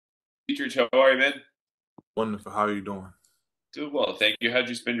Deatrich, how are you, man? Wonderful. How are you doing? Doing well, thank you. How'd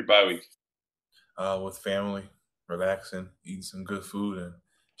you spend your bye week? With family, relaxing, eating some good food, and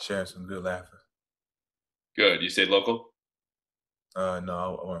sharing some good laughter. Good. You stayed local?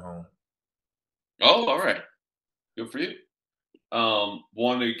 No, I went home. Oh, all right. Good for you.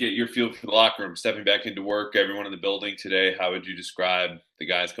 Want to get your feel for the locker room, stepping back into work, everyone in the building today. How would you describe the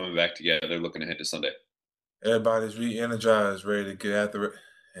guys coming back together, looking ahead to Sunday? Everybody's re-energized, ready to get after it,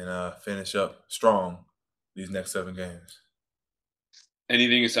 and finish up strong these next 7 games.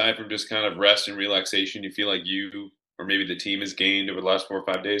 Anything aside from just kind of rest and relaxation you feel like you or maybe the team has gained over the last 4 or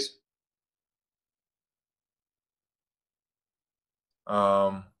 5 days?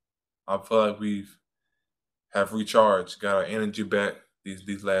 Um, I feel like we've have recharged, got our energy back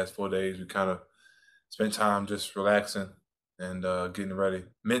these last 4 days. We kind of spent time just relaxing and getting ready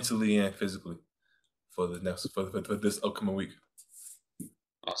mentally and physically for the next for this upcoming week.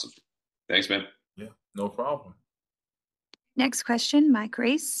 Awesome. Thanks, man. Yeah, no problem. Next question, Mike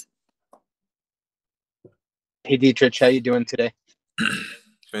Race. Hey Deatrich, how you doing today?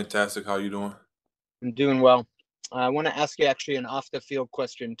 Fantastic. How you doing? I'm doing well. I want to ask you actually an off the field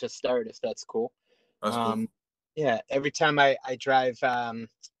question to start, if that's cool. That's cool. Yeah, every time I drive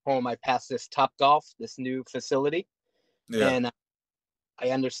home, I pass this Top Golf, this new facility, Yeah. and I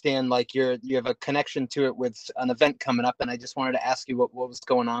understand like you have a connection to it with an event coming up, and I just wanted to ask you what was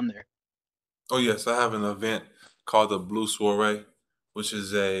going on there. Oh yes, I have an event called the Blue Soiree, which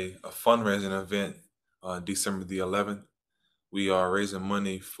is a fundraising event. December the 11th, we are raising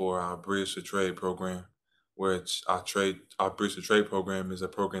money for our Bridge to Trade program, which our Bridge to Trade program is a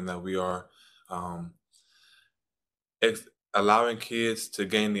program that we are um, ex- allowing kids to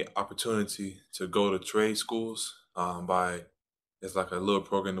gain the opportunity to go to trade schools by it's like a little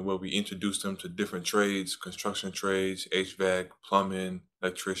program where we introduce them to different trades, construction trades, HVAC, plumbing,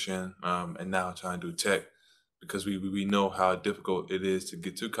 electrician, and now trying to do tech because we know how difficult it is to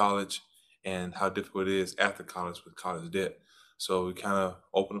get to college and how difficult it is after college with college debt. So we kind of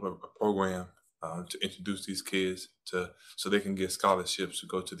open up a program to introduce these kids to so they can get scholarships to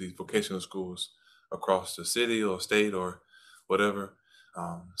go to these vocational schools across the city or state or whatever.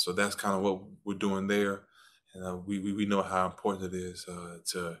 So that's kind of what we're doing there. And we know how important it is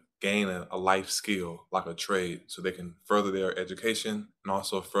to gain a life skill like a trade so they can further their education and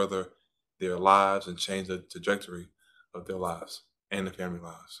also further their lives and change the trajectory of their lives and the family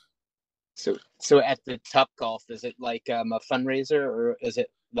lives. So at the Top Golf, is it like a fundraiser, or is it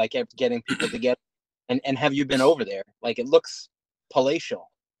like getting people together? And have you been over there? Like it looks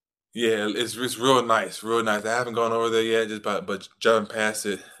palatial. Yeah, it's real nice, real nice. I haven't gone over there yet, just but driving past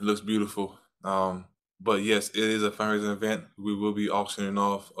it, it looks beautiful. But yes, it is a fundraising event. We will be auctioning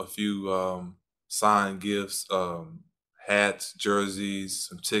off a few signed gifts, hats, jerseys,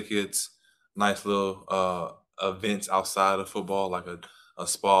 some tickets, nice little events outside of football, like a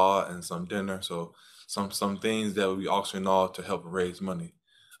spa and some dinner. So some things that we'll be auctioning off to help raise money,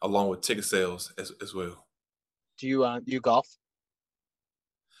 along with ticket sales as well. Do you golf?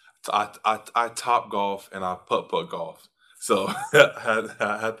 I top golf and I putt golf. So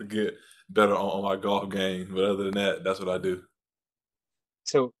I had to get better on my golf game. But other than that, that's what I do.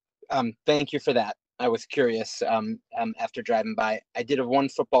 So thank you for that. I was curious after driving by. I did have one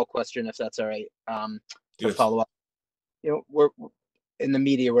football question, if that's all right, to Yes. follow up. We're in the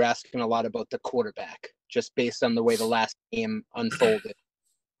media. We're asking a lot about the quarterback, just based on the way the last game unfolded.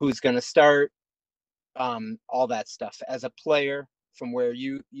 Who's going to start? All that stuff. As a player, from where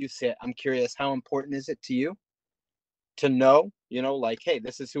you sit, I'm curious, how important is it to you to know, like, hey,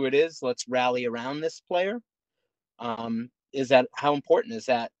 this is who it is. Let's rally around this player. Is that how important is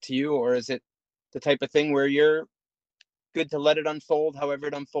that to you, or is it the type of thing where you're good to let it unfold however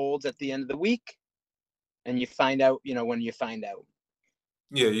it unfolds at the end of the week, and you find out, when you find out?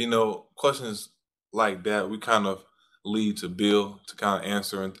 Yeah, questions like that, we kind of lead to Bill to kind of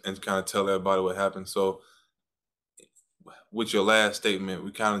answer and kind of tell everybody what happened. So with your last statement,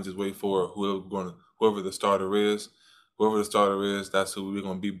 we kind of just wait for whoever the starter is. Whoever the starter is, that's who we're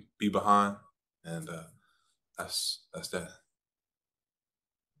gonna be behind. And that's that.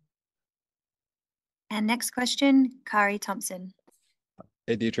 And next question, Kari Thompson.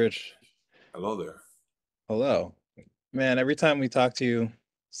 Hey, Dietrich. Hello there. Hello. Man, every time we talk to you,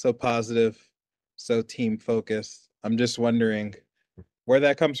 so positive, so team focused. I'm just wondering where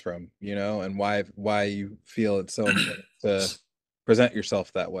that comes from, and why you feel it's so important to present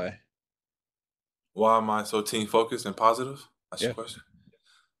yourself that way. Why am I so team focused and positive? That's your Yeah. question.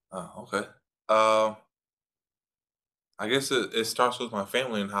 Oh, okay. Uh, I guess it starts with my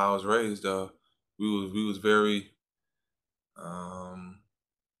family and how I was raised. We was very um,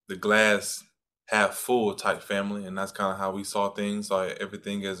 the glass half full type family, and that's kind of how we saw things. Like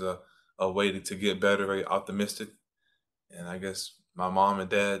everything is a way to get better, very optimistic. And I guess my mom and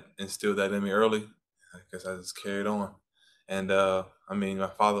dad instilled that in me early. I guess I just carried on. And I mean, my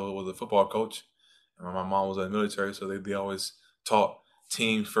father was a football coach, and my mom was in the military, so they always taught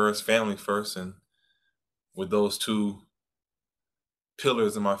team first, family first, and with those two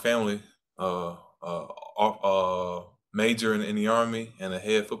pillars in my family, major in the army and a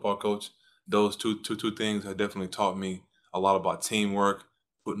head football coach. Those two things have definitely taught me a lot about teamwork,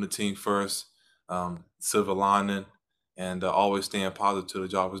 putting the team first, silver lining, and always staying positive till the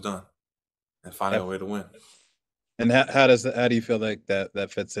job is done and finding a way to win. And how do you feel like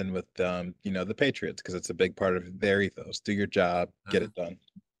that fits in with the Patriots, because it's a big part of their ethos? Do your job, get it done.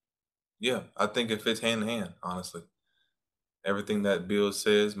 Yeah, I think it fits hand in hand, honestly. Everything that Bill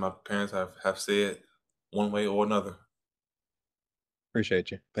says, my parents have said one way or another.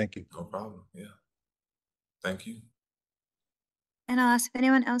 Appreciate you. Thank you. No problem. Yeah. Thank you. And I'll ask if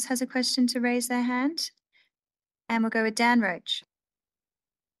anyone else has a question to raise their hand. And we'll go with Dan Roach.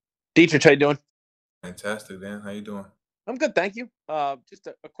 Deatrich, how you doing? Fantastic, Dan. How you doing? I'm good, thank you. Just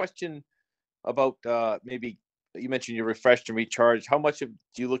a question about maybe you mentioned you refreshed and recharged. How much do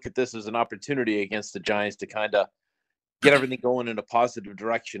you look at this as an opportunity against the Giants to kind of get everything going in a positive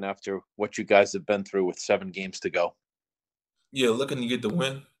direction after what you guys have been through with 7 games to go? Yeah, looking to get the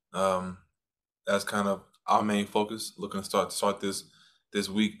win. That's kind of our main focus. Looking to start this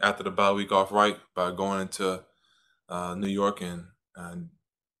week after the bye week off right by going into New York and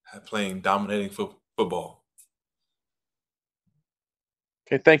playing dominating football.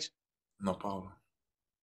 Okay, thanks. No problem.